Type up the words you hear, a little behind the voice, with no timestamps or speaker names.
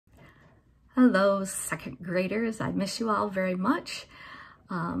Hello, second graders. I miss you all very much.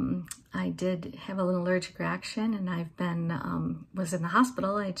 I did have a little allergic reaction and I've been, was in the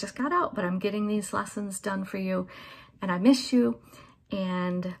hospital. I just got out, but I'm getting these lessons done for you and I miss you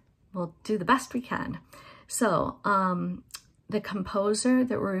and we'll do the best we can. So the composer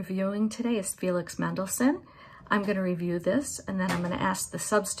that we're reviewing today is Felix Mendelssohn. I'm going to review this and then I'm going to ask the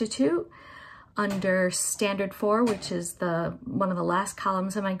substitute under standard 4, which is one of the last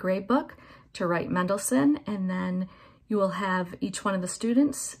columns in my grade book, to write Mendelssohn, and then you will have each one of the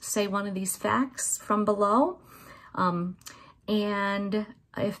students say one of these facts from below. And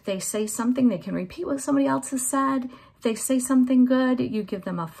if they say something, they can repeat what somebody else has said. If they say something good, you give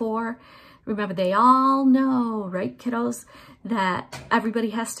them a 4. Remember, they all know, right, kiddos, that everybody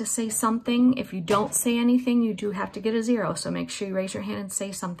has to say something. If you don't say anything, you do have to get a 0. So make sure you raise your hand and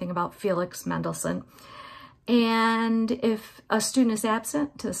say something about Felix Mendelssohn. And if a student is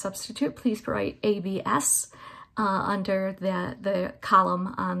absent, to the substitute, please write ABS under the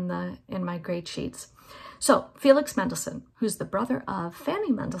column in my grade sheets. So Felix Mendelssohn, who's the brother of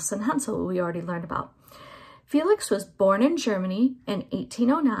Fanny Mendelssohn Hensel, who we already learned about. Felix was born in Germany in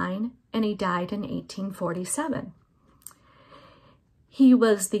 1809 and he died in 1847. He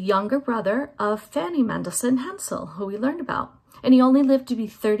was the younger brother of Fanny Mendelssohn Hensel, who we learned about, and he only lived to be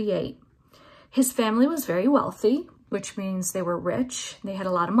 38. His family was very wealthy, which means they were rich. They had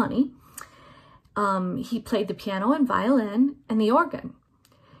a lot of money. He played the piano and violin and the organ.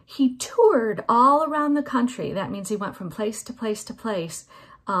 He toured all around the country. That means he went from place to place to place,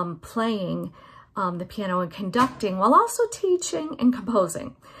 playing the piano and conducting while also teaching and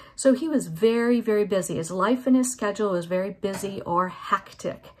composing. So he was very, very busy. His life and his schedule was very busy or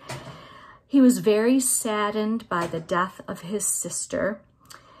hectic. He was very saddened by the death of his sister.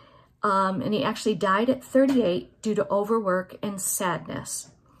 And he actually died at 38 due to overwork and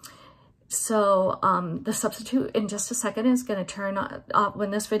sadness. So the substitute in just a second is going to turn off when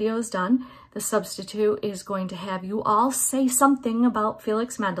this video is done. The substitute is going to have you all say something about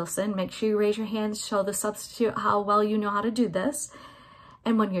Felix Mendelssohn. Make sure you raise your hands, show the substitute how well you know how to do this.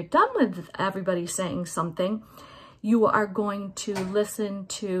 And when you're done with everybody saying something, you are going to listen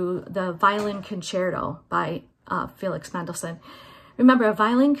to the violin concerto by Felix Mendelssohn. Remember, a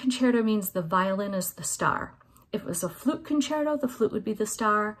violin concerto means the violin is the star. If it was a flute concerto, the flute would be the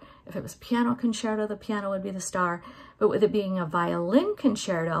star. If it was piano concerto, the piano would be the star. But with it being a violin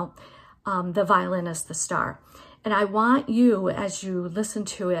concerto, the violin is the star. And I want you, as you listen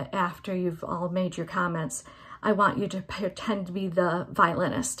to it after you've all made your comments, I want you to pretend to be the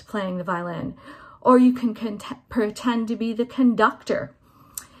violinist playing the violin. Or you can pretend to be the conductor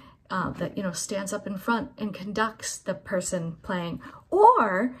that, you know, stands up in front and conducts the person playing.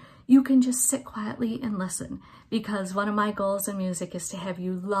 Or you can just sit quietly and listen, because one of my goals in music is to have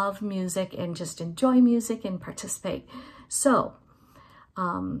you love music and just enjoy music and participate. So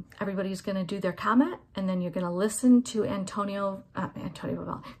everybody's going to do their comment, and then you're going to listen to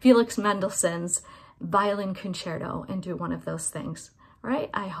Felix Mendelssohn's violin concerto and do one of those things. All right,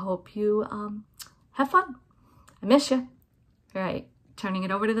 I hope you have fun. I miss you. All right, turning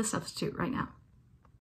it over to the substitute right now.